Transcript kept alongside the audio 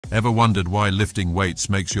Ever wondered why lifting weights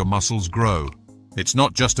makes your muscles grow? It's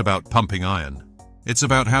not just about pumping iron. It's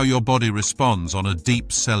about how your body responds on a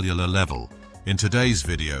deep cellular level. In today's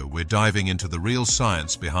video, we're diving into the real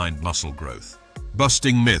science behind muscle growth,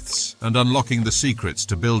 busting myths and unlocking the secrets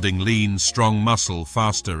to building lean, strong muscle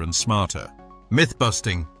faster and smarter. Myth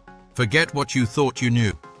busting. Forget what you thought you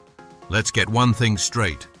knew. Let's get one thing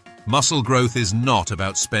straight. Muscle growth is not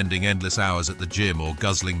about spending endless hours at the gym or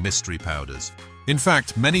guzzling mystery powders. In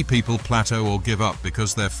fact, many people plateau or give up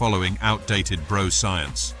because they're following outdated bro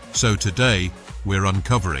science. So today, we're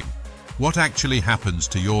uncovering what actually happens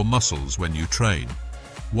to your muscles when you train,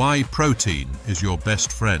 why protein is your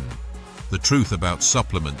best friend, the truth about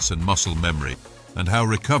supplements and muscle memory, and how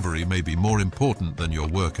recovery may be more important than your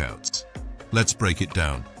workouts. Let's break it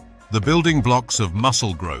down. The building blocks of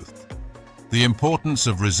muscle growth. The importance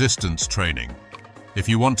of resistance training. If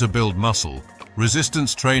you want to build muscle,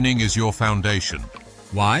 resistance training is your foundation.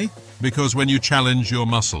 Why? Because when you challenge your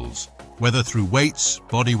muscles, whether through weights,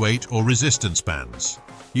 body weight, or resistance bands,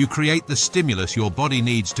 you create the stimulus your body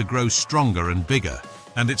needs to grow stronger and bigger.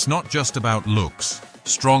 And it's not just about looks.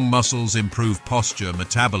 Strong muscles improve posture,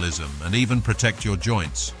 metabolism, and even protect your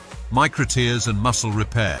joints. Microtears and muscle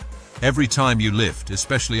repair. Every time you lift,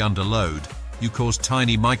 especially under load, you cause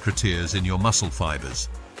tiny microtears in your muscle fibers.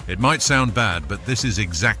 It might sound bad, but this is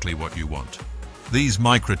exactly what you want. These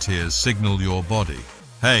microtears signal your body,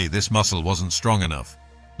 hey, this muscle wasn't strong enough.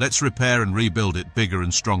 Let's repair and rebuild it bigger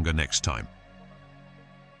and stronger next time.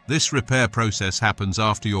 This repair process happens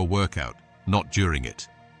after your workout, not during it.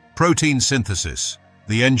 Protein synthesis,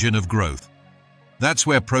 the engine of growth. That's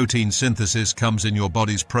where protein synthesis comes in your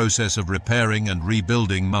body's process of repairing and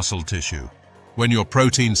rebuilding muscle tissue. When your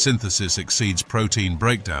protein synthesis exceeds protein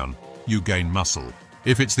breakdown, you gain muscle.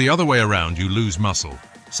 If it's the other way around, you lose muscle.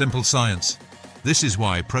 Simple science. This is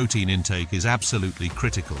why protein intake is absolutely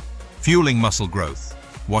critical. Fueling muscle growth.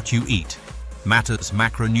 What you eat matters.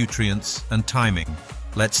 Macronutrients and timing.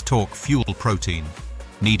 Let's talk fuel protein,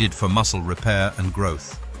 needed for muscle repair and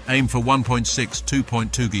growth. Aim for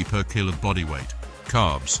 1.6–2.2 g per kilo of body weight.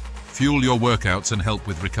 Carbs. Fuel your workouts and help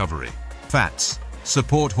with recovery. Fats.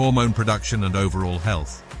 Support hormone production and overall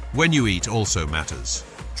health. When you eat also matters.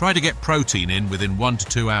 Try to get protein in within 1 to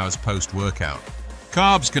 2 hours post-workout.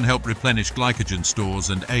 Carbs can help replenish glycogen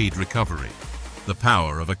stores and aid recovery. The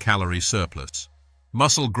power of a calorie surplus.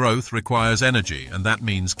 Muscle growth requires energy, and that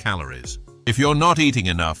means calories. If you're not eating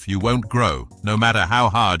enough, you won't grow, no matter how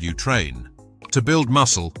hard you train. To build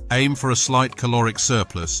muscle, aim for a slight caloric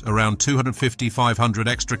surplus, around 250–500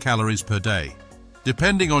 extra calories per day,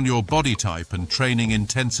 depending on your body type and training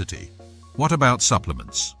intensity. What about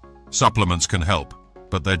supplements? Supplements can help,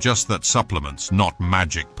 but they're just that, supplements, not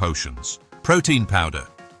magic potions. Protein powder,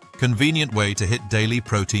 convenient way to hit daily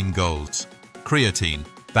protein goals. Creatine,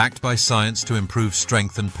 backed by science to improve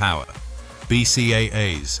strength and power.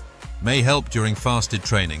 BCAAs, may help during fasted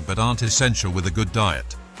training but aren't essential with a good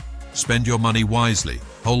diet. Spend your money wisely,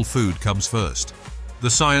 whole food comes first. The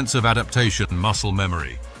science of adaptation, muscle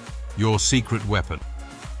memory, your secret weapon.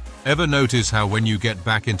 Ever notice how when you get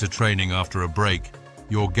back into training after a break,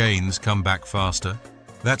 your gains come back faster?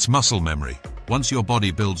 That's muscle memory. Once your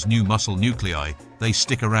body builds new muscle nuclei, they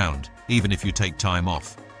stick around, even if you take time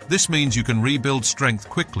off. This means you can rebuild strength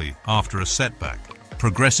quickly after a setback.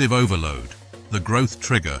 Progressive overload, the growth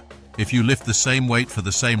trigger. If you lift the same weight for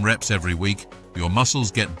the same reps every week, your muscles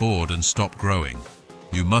get bored and stop growing.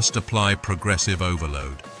 You must apply progressive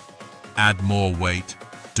overload. Add more weight,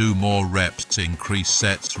 do more reps, increase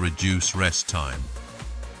sets, reduce rest time.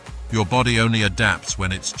 Your body only adapts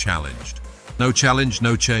when it's challenged. No challenge,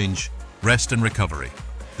 no change. Rest and recovery,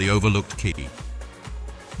 the overlooked key.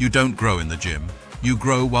 You don't grow in the gym. You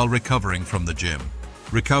grow while recovering from the gym.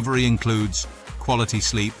 Recovery includes quality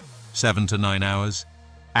sleep, 7 to 9 hours,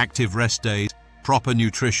 active rest days, proper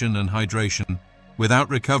nutrition and hydration. Without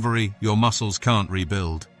recovery, your muscles can't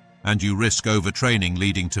rebuild, and you risk overtraining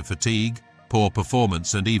leading to fatigue, poor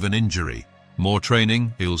performance, and even injury. More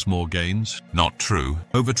training equals more gains? Not true.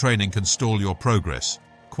 Overtraining can stall your progress.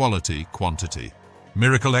 Quality, quantity.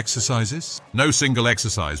 Miracle exercises? No single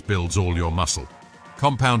exercise builds all your muscle.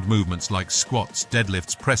 Compound movements like squats,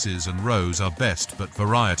 deadlifts, presses, and rows are best, but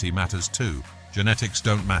variety matters too. Genetics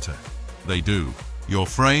don't matter. They do. Your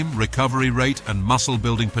frame, recovery rate, and muscle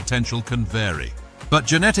building potential can vary. But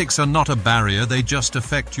genetics are not a barrier, they just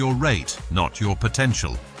affect your rate, not your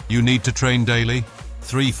potential. You need to train daily.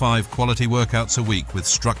 3–5 quality workouts a week with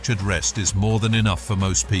structured rest is more than enough for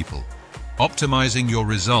most people. Optimizing your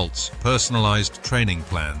results, personalized training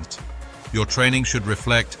plans. Your training should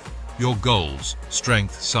reflect your goals,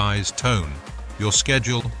 strength, size, tone, your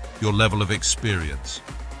schedule, your level of experience.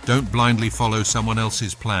 Don't blindly follow someone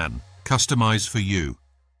else's plan. Customize for you.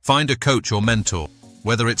 Find a coach or mentor.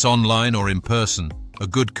 Whether it's online or in person, a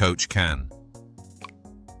good coach can.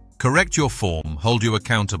 Correct your form, hold you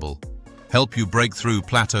accountable, help you break through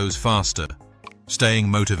plateaus faster. Staying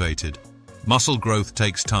motivated. Muscle growth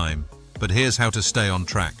takes time, but here's how to stay on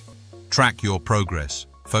track. Track your progress.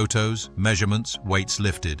 Photos, measurements, weights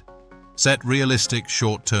lifted. Set realistic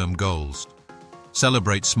short-term goals.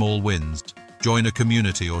 Celebrate small wins. Join a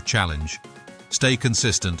community or challenge. Stay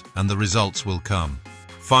consistent and the results will come.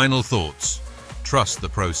 Final thoughts. Trust the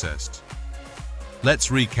process. Let's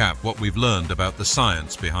recap what we've learned about the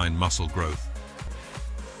science behind muscle growth.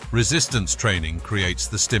 Resistance training creates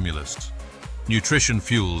the stimulus. Nutrition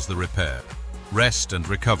fuels the repair. Rest and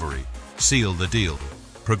recovery seal the deal.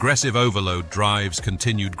 Progressive overload drives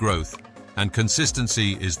continued growth, and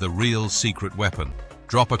consistency is the real secret weapon.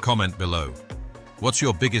 Drop a comment below. What's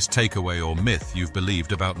your biggest takeaway or myth you've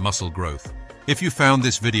believed about muscle growth? If you found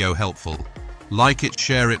this video helpful, like it,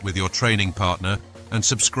 share it with your training partner, and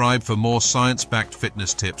subscribe for more science-backed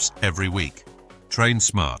fitness tips every week. Train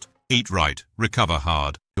smart, eat right, recover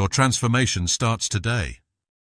hard. Your transformation starts today.